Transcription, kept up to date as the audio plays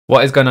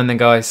What is going on then,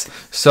 guys?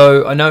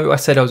 So I know I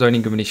said I was only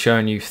going to be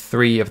showing you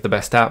 3 of the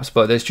best apps,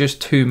 but there's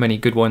just too many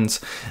good ones,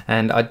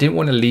 and I didn't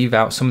want to leave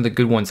out some of the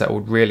good ones that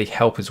would really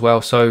help as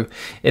well. So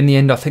in the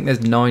end, I think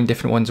there's 9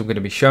 different ones I'm going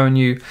to be showing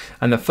you,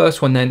 and the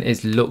first one then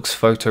is Lux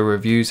Photo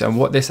Reviews. And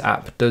what this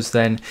app does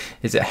then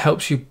is it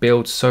helps you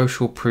build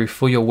social proof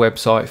for your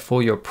website,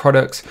 for your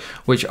products,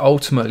 which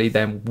ultimately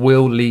then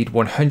will lead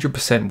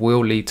 100%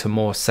 will lead to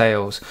more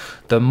sales.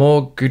 The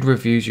more good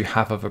reviews you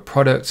have of a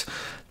product,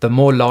 the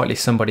more likely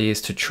somebody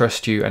is to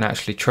trust you and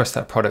actually trust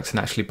that product and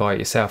actually buy it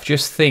yourself.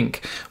 Just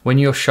think, when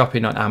you're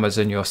shopping on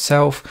Amazon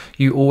yourself,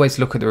 you always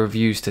look at the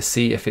reviews to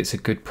see if it's a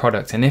good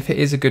product. And if it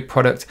is a good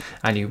product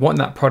and you want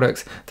that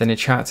product, then the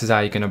chances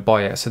are you're going to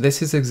buy it. So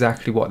this is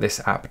exactly what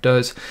this app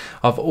does.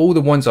 Of all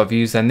the ones I've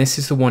used, then this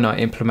is the one I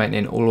implement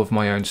in all of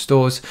my own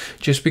stores,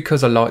 just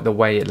because I like the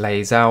way it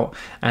lays out.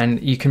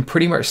 And you can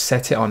pretty much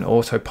set it on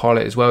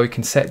autopilot as well. You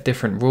can set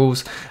different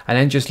rules and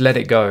then just let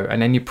it go.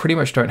 And then you pretty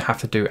much don't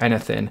have to do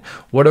anything.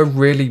 What I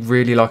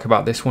really like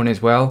about this one as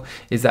well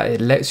is that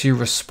it lets you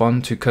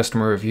respond to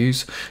customer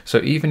reviews. So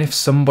even if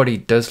somebody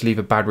does leave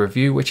a bad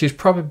review, which is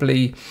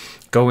probably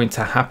going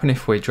to happen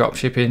if we're drop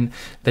shipping,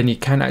 then you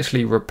can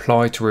actually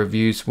reply to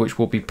reviews, which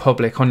will be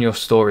public on your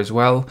store as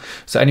well.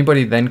 So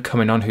anybody then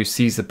coming on who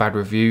sees the bad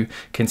review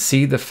can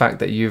see the fact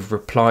that you've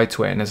replied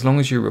to it, and as long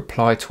as you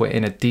reply to it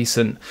in a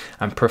decent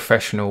and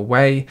professional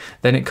way,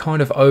 then it kind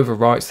of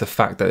overwrites the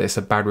fact that it's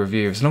a bad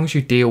review. As long as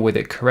you deal with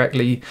it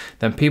correctly,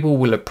 then people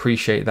will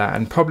appreciate that,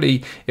 and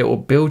probably it will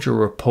build your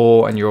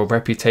rapport and your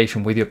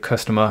reputation with your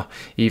customer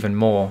even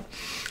more.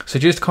 So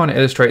just to kind of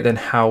illustrate then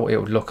how it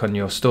would look on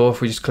your store,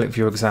 if we just click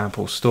view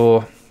example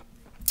store,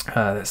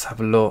 let's have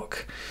a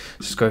look,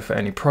 just go for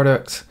any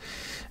product.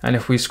 And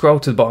if we scroll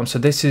to the bottom, so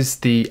this is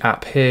the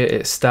app here.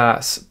 It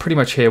starts pretty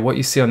much here. What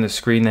you see on the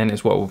screen then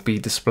is what will be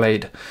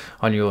displayed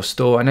on your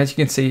store. And as you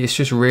can see, it's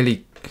just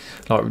really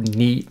like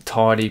neat,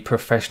 tidy,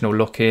 professional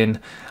looking,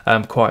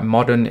 quite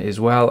modern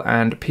as well,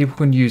 and people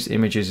can use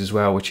images as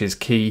well, which is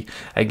key.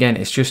 Again,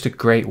 it's just a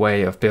great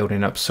way of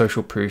building up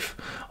social proof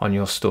on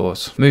your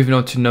stores. Moving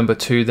on to number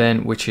 2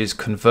 then, which is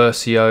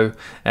Conversio,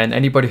 and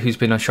anybody who's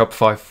been on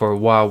Shopify for a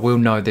while will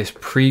know this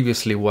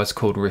previously was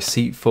called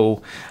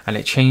Receiptful, and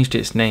it changed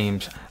its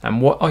names.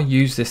 And what I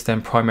use this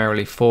then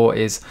primarily for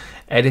is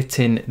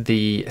editing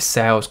the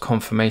sales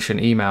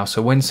confirmation email.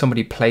 So when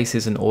somebody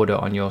places an order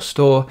on your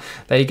store,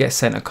 they get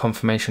sent a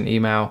confirmation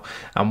email,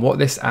 and what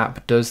this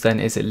app does then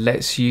is it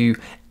lets you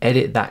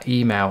edit that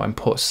email and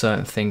put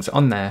certain things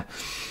on there.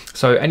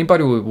 So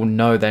anybody will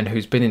know then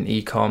who's been in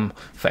e-com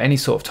for any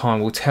sort of time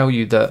will tell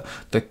you that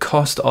the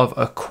cost of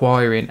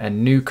acquiring a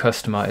new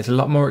customer is a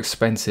lot more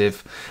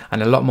expensive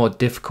and a lot more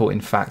difficult, in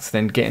fact,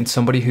 than getting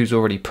somebody who's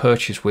already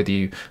purchased with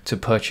you to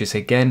purchase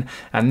again.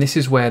 And this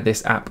is where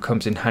this app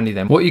comes in handy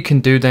then. What you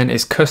can do then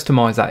is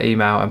customize that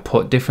email and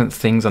put different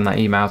things on that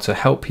email to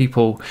help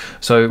people.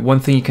 So one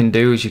thing you can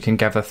do is you can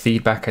gather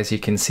feedback, as you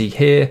can see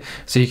here,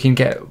 so you can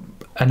get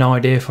an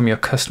idea from your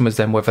customers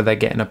then whether they're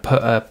getting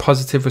a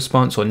positive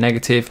response or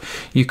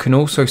negative. You can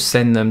also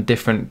send them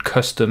different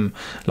custom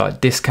like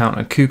discount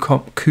and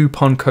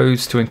coupon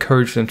codes to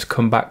encourage them to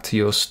come back to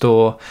your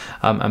store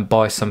and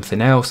buy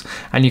something else.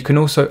 And you can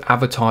also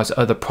advertise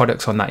other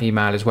products on that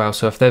email as well.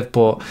 So if they've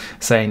bought,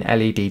 say, an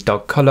LED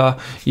dog collar,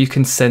 you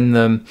can send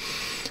them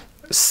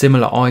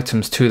similar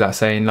items to that,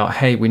 saying like,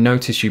 hey, we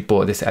noticed you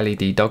bought this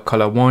LED dog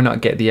collar, why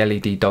not get the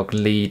LED dog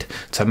lead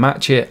to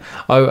match it?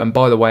 Oh, and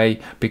by the way,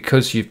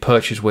 because you've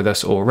purchased with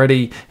us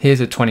already,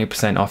 here's a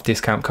 20% off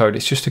discount code.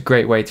 It's just a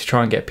great way to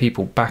try and get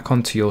people back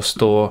onto your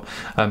store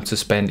to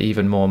spend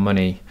even more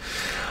money.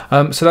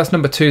 So that's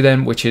number 2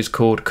 then, which is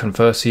called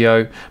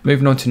Conversio.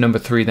 Moving on to number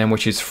 3 then,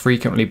 which is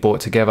Frequently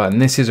Bought Together,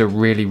 and this is a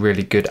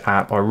really good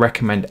app. I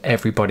recommend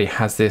everybody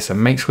has this,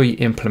 and make sure you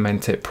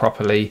implement it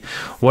properly.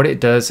 What it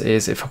does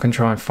is, if I can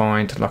try and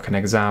find like an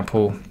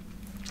example,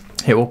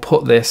 it will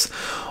put this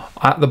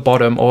at the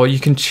bottom, or you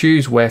can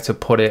choose where to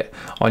put it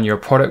on your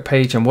product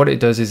page. And what it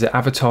does is it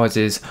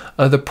advertises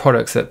other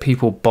products that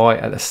people buy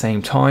at the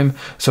same time.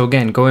 So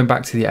again, going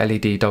back to the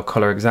LED dog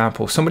collar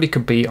example, somebody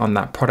could be on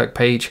that product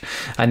page,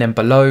 and then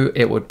below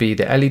it would be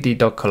the LED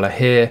dog collar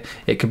here,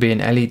 it could be an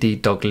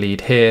LED dog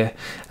lead here,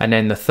 and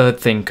then the third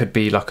thing could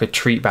be like a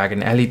treat bag, an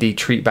LED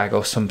treat bag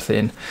or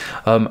something.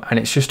 And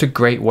it's just a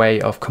great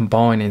way of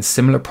combining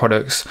similar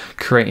products,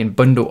 creating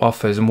bundle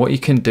offers. And what you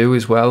can do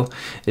as well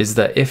is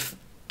that if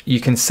you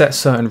can set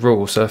certain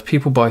rules, so if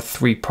people buy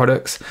 3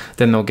 products,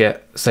 then they'll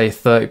get, say,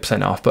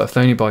 30% off, but if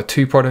they only buy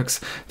 2 products,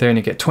 they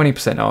only get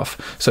 20%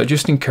 off. So it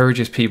just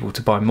encourages people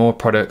to buy more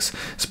products,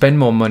 spend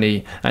more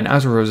money, and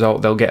as a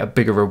result they'll get a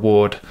bigger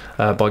reward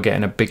by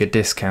getting a bigger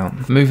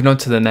discount. Moving on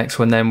to the next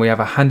one then, we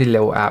have a handy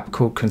little app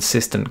called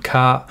Consistent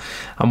Cart,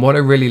 and what I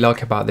really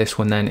like about this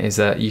one then is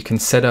that you can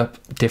set up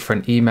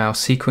different email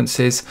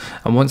sequences,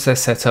 and once they're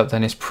set up,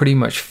 then it's pretty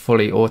much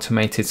fully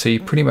automated, so you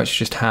pretty much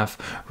just have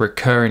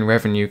recurring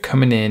revenue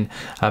coming in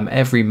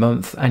every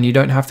month, and you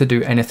don't have to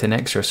do anything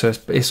extra. So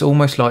it's almost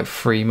almost like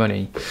free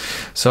money.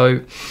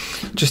 So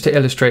just to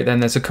illustrate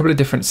then, there's a couple of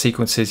different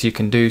sequences you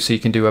can do. So you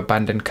can do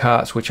abandoned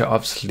carts, which are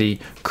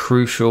obviously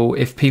crucial.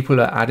 If people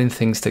are adding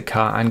things to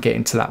cart and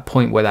getting to that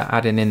point where they're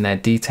adding in their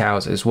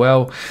details as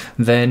well,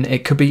 then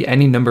it could be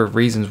any number of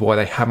reasons why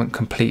they haven't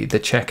completed the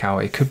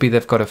checkout. It could be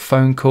they've got a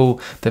phone call,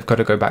 they've got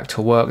to go back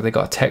to work, they've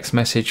got a text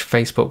message,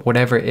 Facebook,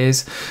 whatever it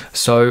is.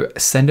 So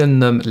sending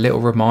them little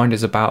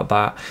reminders about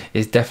that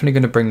is definitely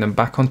going to bring them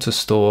back onto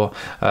store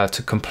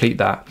to complete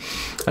that.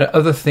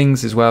 Other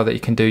things as well that you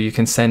can do, you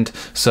can send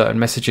certain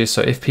messages.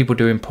 So if people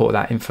do import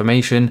that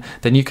information,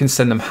 then you can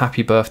send them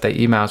happy birthday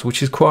emails,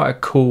 which is quite a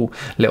cool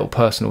little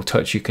personal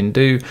touch you can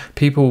do.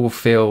 People will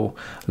feel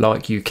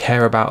like you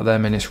care about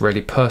them and it's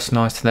really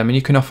personalized to them, and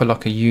you can offer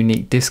like a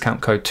unique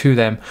discount code to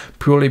them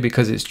purely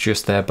because it's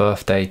just their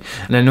birthday.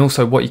 And then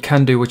also what you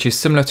can do, which is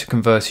similar to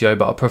Conversio,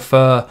 but I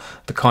prefer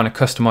the kind of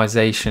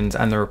customizations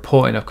and the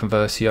reporting of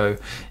Conversio,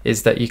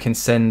 is that you can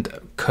send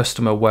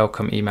customer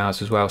welcome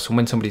emails as well. So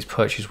when somebody's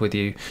purchased with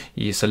you,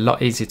 it's a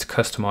lot easier to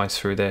customize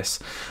through this.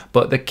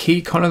 But the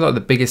key, kind of like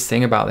the biggest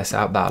thing about this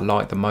app that I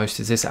like the most,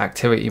 is this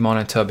activity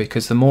monitor,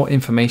 because the more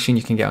information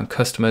you can get on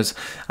customers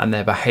and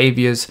their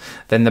behaviors,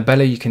 then the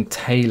better you can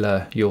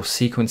tailor your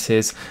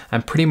sequences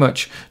and pretty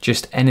much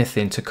just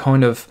anything to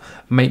kind of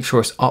make sure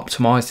it's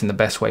optimized in the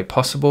best way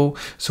possible.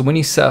 So when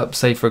you set up,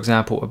 say for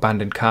example,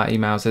 abandoned cart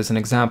emails, there's an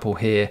example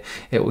here,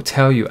 it will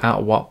tell you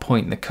at what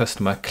point the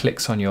customer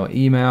clicks on your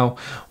email,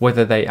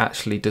 whether they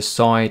actually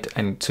decide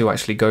and to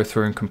actually go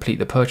through and complete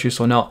the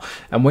purchase or not.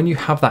 And when you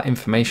have that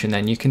information,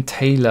 then you can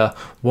tailor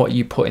what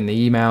you put in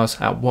the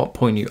emails, at what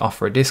point you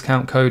offer a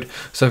discount code.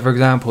 So for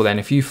example, then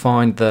if you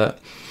find that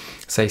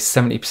say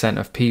 70%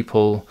 of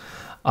people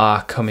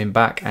are coming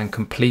back and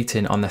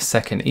completing on the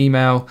second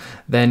email,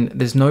 then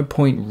there's no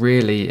point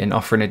really in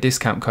offering a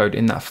discount code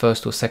in that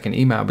first or second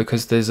email,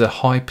 because there's a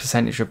high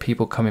percentage of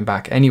people coming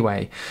back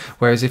anyway.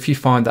 Whereas if you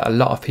find that a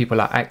lot of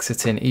people are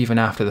exiting even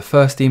after the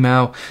first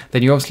email,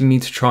 then you obviously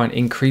need to try and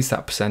increase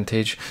that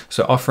percentage.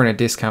 So offering a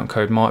discount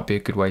code might be a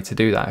good way to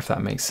do that, if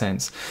that makes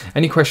sense.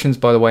 Any questions,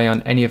 by the way,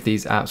 on any of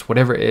these apps,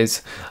 whatever it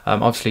is,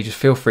 obviously just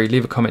feel free,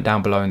 leave a comment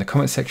down below in the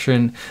comment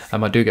section.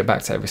 I do get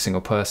back to every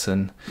single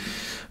person.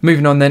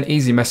 Moving on then,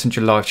 Easy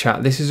Messenger live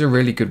chat. This is a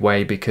really good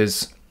way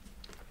because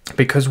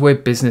we're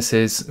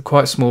businesses,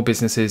 quite small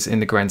businesses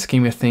in the grand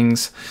scheme of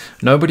things,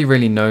 nobody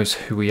really knows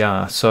who we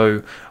are.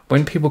 So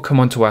when people come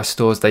onto our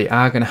stores, they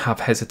are going to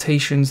have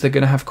hesitations, they're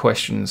going to have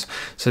questions.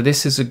 So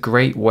this is a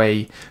great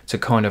way to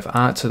kind of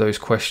answer those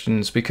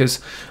questions,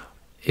 because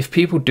if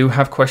people do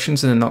have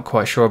questions and they're not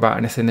quite sure about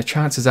anything, the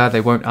chances are they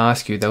won't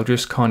ask you. They'll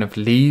just kind of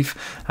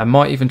leave and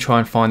might even try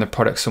and find the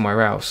product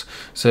somewhere else.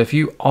 So if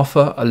you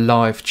offer a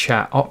live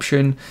chat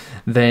option,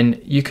 then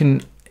you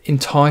can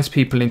entice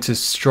people into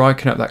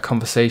striking up that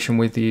conversation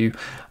with you,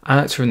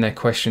 answering their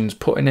questions,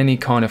 putting any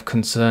kind of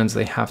concerns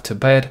they have to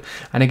bed.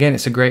 And again,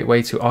 it's a great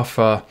way to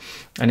offer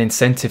an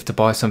incentive to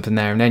buy something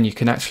there, and then you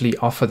can actually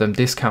offer them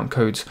discount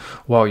codes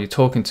while you're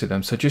talking to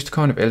them. So just to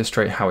kind of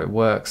illustrate how it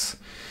works.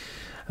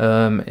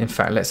 In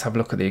fact, let's have a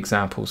look at the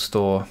example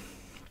store.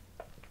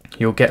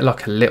 You'll get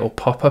like a little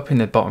pop-up in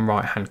the bottom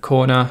right hand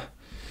corner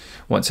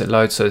once it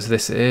loads, so as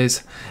this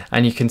is,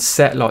 and you can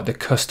set like the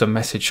custom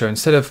message. So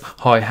instead of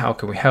 "Hi, how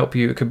can we help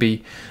you?" it could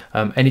be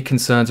any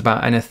concerns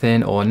about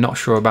anything, or not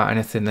sure about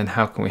anything, then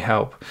how can we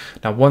help?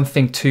 Now, one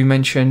thing to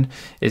mention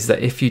is that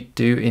if you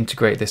do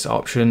integrate this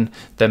option,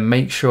 then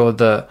make sure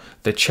that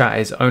the chat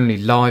is only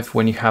live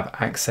when you have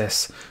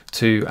access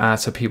to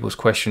answer people's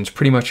questions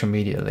pretty much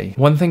immediately.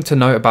 One thing to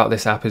note about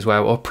this app as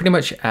well, or pretty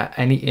much at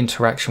any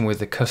interaction with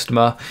the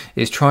customer,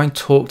 is try and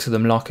talk to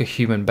them like a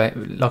human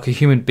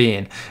being,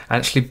 and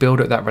actually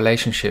build up that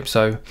relationship.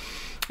 So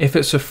if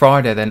it's a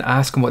Friday, then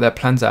ask them what their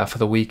plans are for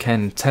the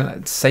weekend.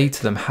 Say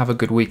to them, have a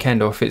good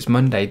weekend. Or if it's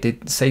Monday,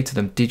 say to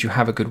them, did you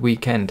have a good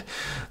weekend?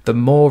 The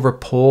more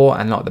rapport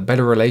and like the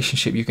better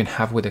relationship you can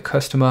have with a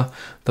customer,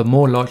 the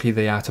more likely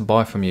they are to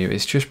buy from you.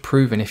 It's just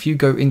proven. If you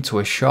go into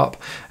a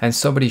shop and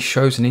somebody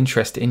shows an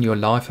interest in your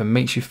life and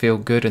makes you feel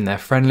good and they're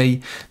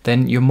friendly,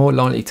 then you're more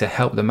likely to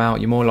help them out.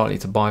 You're more likely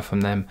to buy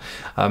from them.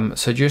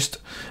 So just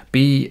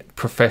be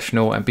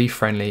professional and be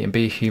friendly and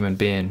be a human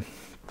being.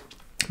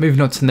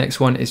 Moving on to the next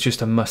one is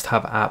just a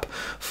must-have app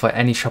for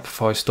any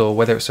Shopify store,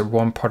 whether it's a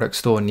one product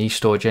store, niche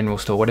store, general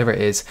store, whatever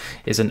it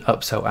is an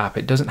upsell app.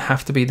 It doesn't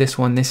have to be this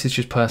one. This is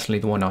just personally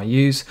the one I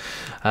use,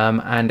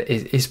 and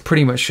it's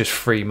pretty much just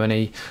free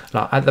money.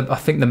 Like I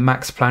think the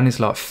max plan is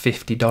like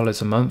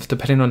 $50 a month,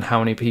 depending on how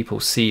many people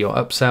see your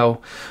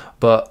upsell.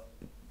 But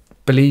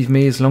believe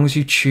me, as long as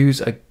you choose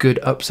a good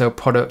upsell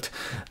product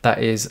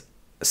that is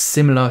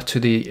similar to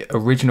the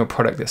original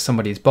product that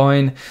somebody's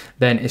buying,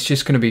 then it's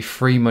just going to be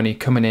free money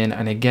coming in,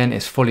 and again,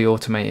 it's fully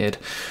automated.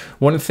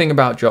 One thing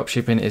about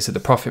dropshipping is that the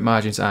profit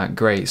margins aren't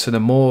great, so the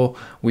more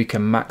we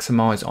can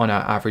maximize on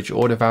our average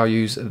order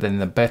values, then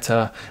the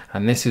better.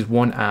 And this is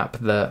one app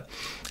that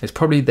is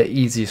probably the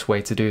easiest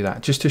way to do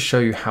that. Just to show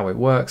you how it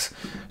works,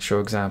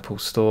 show example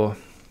store.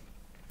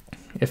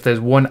 If there's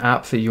one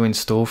app that you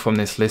install from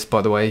this list,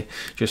 by the way,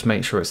 just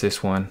make sure it's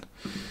this one.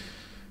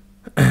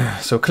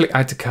 So click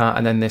add to cart,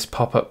 and then this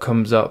pop-up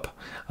comes up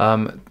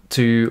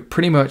to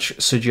pretty much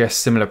suggest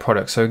similar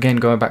products. So again,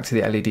 going back to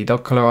the LED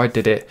dog collar, I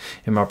did it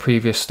in my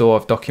previous store.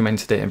 I've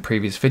documented it in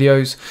previous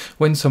videos.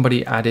 When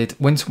somebody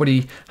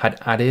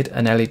had added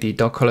an LED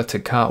dog collar to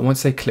cart,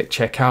 once they click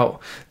checkout,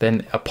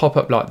 then a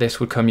pop-up like this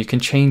would come. You can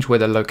change where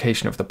the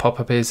location of the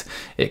pop-up is.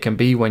 It can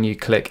be when you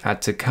click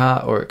add to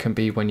cart, or it can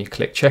be when you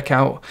click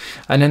checkout,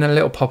 and then a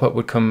little pop-up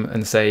would come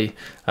and say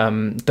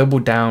double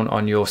down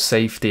on your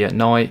safety at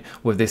night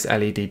with this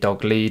LED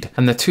dog lead.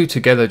 And the two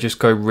together just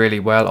go really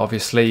well,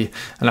 obviously.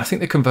 And I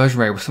think the conversion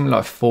rate was something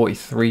like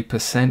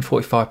 43%,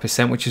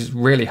 45%, which is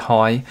really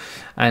high.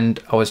 And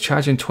I was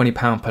charging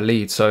 £20 per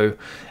lead. So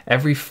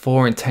every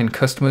 4 in 10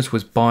 customers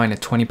was buying a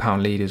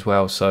 £20 lead as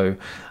well. So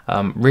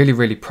really,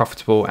 really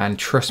profitable. And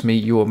trust me,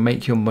 you will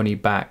make your money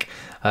back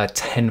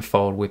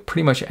tenfold with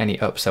pretty much any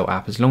upsell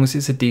app, as long as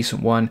it's a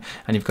decent one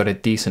and you've got a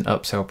decent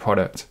upsell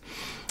product.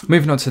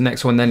 Moving on to the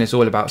next one then is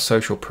all about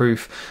social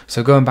proof.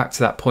 So going back to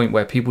that point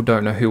where people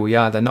don't know who we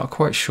are, they're not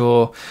quite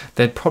sure,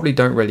 they probably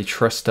don't really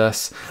trust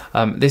us.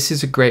 This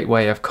is a great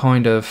way of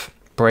kind of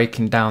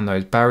breaking down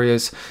those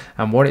barriers.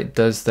 And what it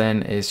does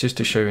then is, just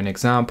to show you an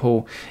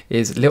example,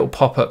 is little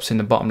pop-ups in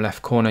the bottom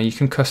left corner. You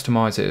can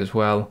customize it as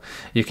well.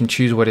 You can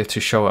choose whether to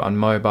show it on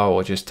mobile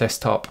or just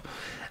desktop.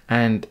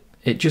 And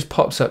it just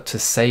pops up to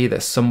say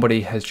that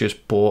somebody has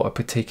just bought a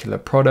particular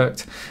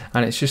product,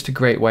 and it's just a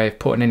great way of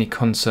putting any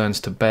concerns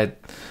to bed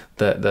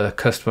that the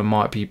customer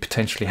might be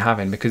potentially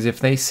having. Because if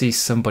they see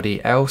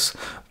somebody else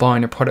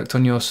buying a product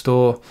on your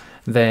store,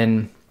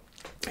 then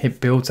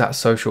it builds that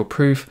social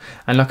proof,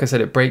 and like I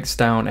said, it breaks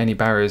down any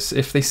barriers.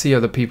 If they see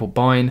other people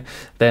buying,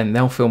 then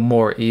they'll feel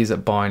more at ease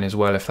at buying as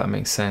well, if that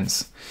makes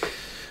sense.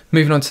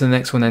 Moving on to the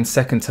next one then,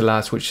 second to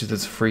last, which is the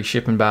free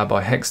shipping bar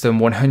by Hexton.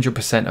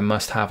 100% a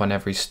must-have on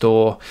every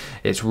store.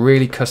 It's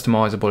really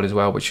customizable as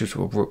well, which is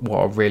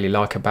what I really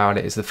like about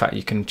it, is the fact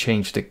you can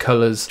change the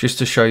colors. Just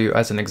to show you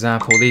as an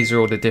example, these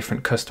are all the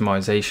different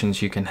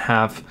customizations you can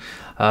have.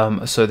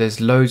 So there's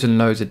loads and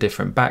loads of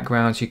different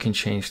backgrounds. You can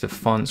change the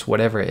fonts,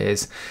 whatever it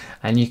is,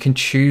 and you can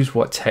choose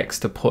what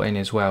text to put in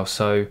as well.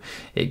 So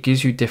it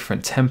gives you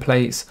different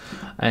templates,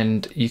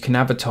 and you can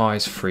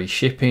advertise free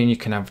shipping. You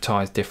can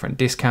advertise different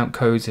discount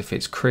codes. If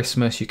it's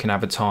Christmas, you can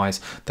advertise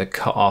the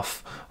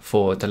cutoff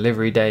for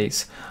delivery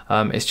dates.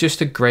 It's just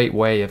a great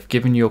way of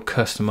giving your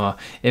customer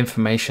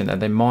information that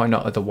they might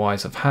not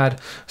otherwise have had.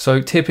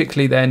 So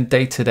typically then,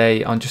 day to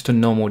day, on just a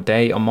normal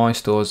day on my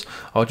stores,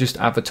 I'll just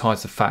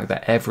advertise the fact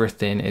that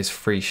everything is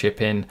free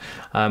shipping,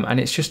 and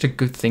it's just a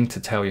good thing to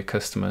tell your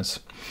customers.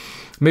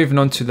 Moving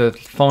on to the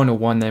final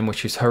one then,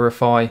 which is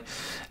Horify.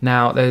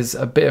 Now, there's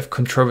a bit of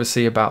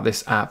controversy about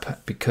this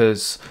app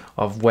because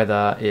of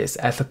whether it's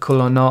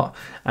ethical or not.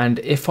 And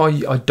if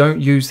I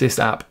don't use this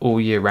app all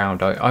year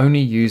round, I only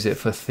use it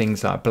for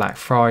things like Black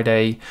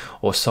Friday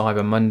or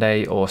Cyber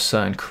Monday or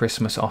certain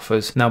Christmas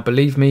offers. Now,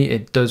 believe me,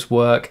 it does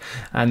work,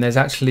 and there's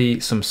actually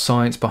some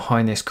science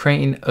behind this,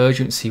 creating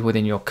urgency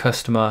within your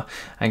customer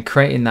and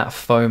creating that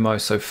FOMO,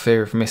 so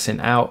fear of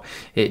missing out.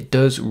 It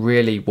does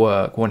really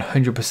work.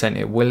 100%.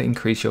 It will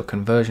increase your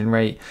conversion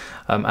rate.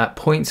 At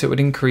points it would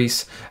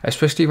increase,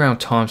 especially around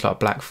times like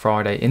Black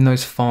Friday, in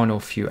those final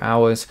few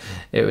hours,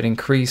 it would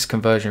increase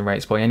conversion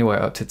rates by anywhere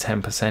up to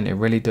 10%. It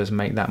really does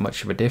make that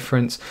much of a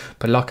difference.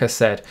 But like I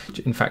said,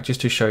 in fact,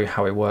 just to show you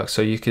how it works,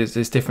 so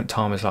there's different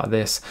timers like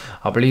this.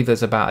 I believe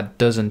there's about a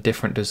dozen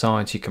different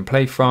designs you can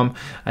play from,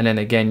 and then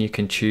again you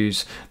can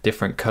choose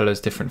different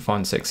colors, different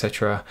fonts,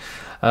 etc.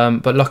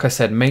 But like I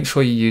said, make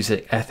sure you use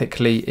it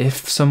ethically.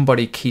 If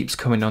somebody keeps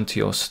coming onto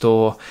your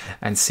store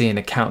and seeing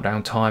a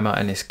countdown timer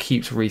and it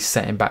keeps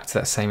resetting back to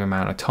that same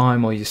amount of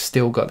time, or you've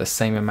still got the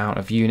same amount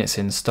of units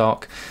in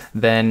stock,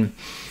 then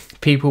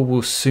people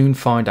will soon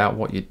find out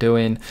what you're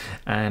doing,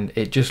 and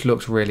it just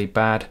looks really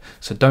bad.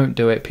 So don't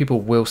do it.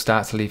 People will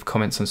start to leave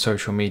comments on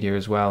social media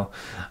as well.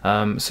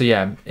 So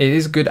yeah, it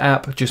is a good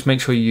app. Just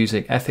make sure you use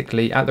it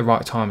ethically at the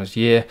right time of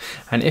year.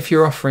 And if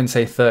you're offering,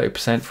 say,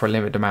 30% for a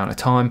limited amount of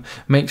time,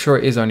 make sure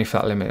it is only for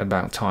that limited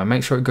amount of time.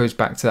 Make sure it goes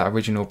back to that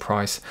original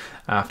price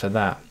after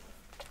that.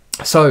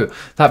 So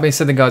that being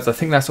said then, guys, I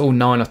think that's all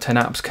 9 or 10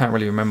 apps. Can't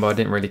really remember, I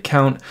didn't really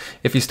count.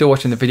 If you're still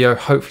watching the video,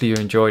 hopefully you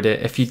enjoyed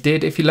it. If you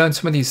did, if you learned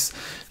some of these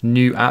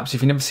new apps,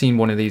 if you've never seen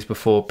one of these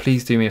before,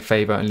 please do me a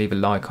favor and leave a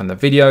like on the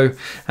video.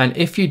 And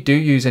if you do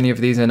use any of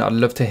these, then I'd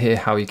love to hear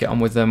how you get on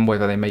with them,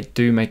 whether they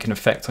do make an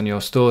effect on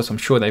your stores. I'm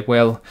sure they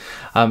will.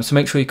 So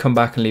make sure you come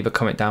back and leave a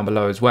comment down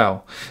below as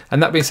well.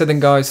 And that being said then,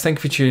 guys, thank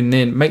you for tuning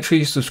in. Make sure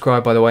you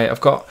subscribe, by the way.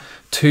 I've got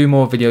 2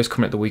 more videos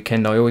coming at the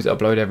weekend. I always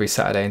upload every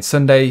Saturday and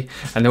Sunday,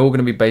 and they're all going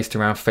to be based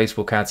around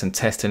Facebook ads and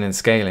testing and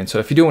scaling. So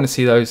if you do want to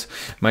see those,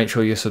 make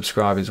sure you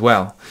subscribe as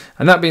well.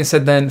 And that being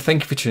said then,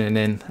 thank you for tuning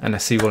in, and I'll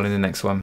see you all in the next one.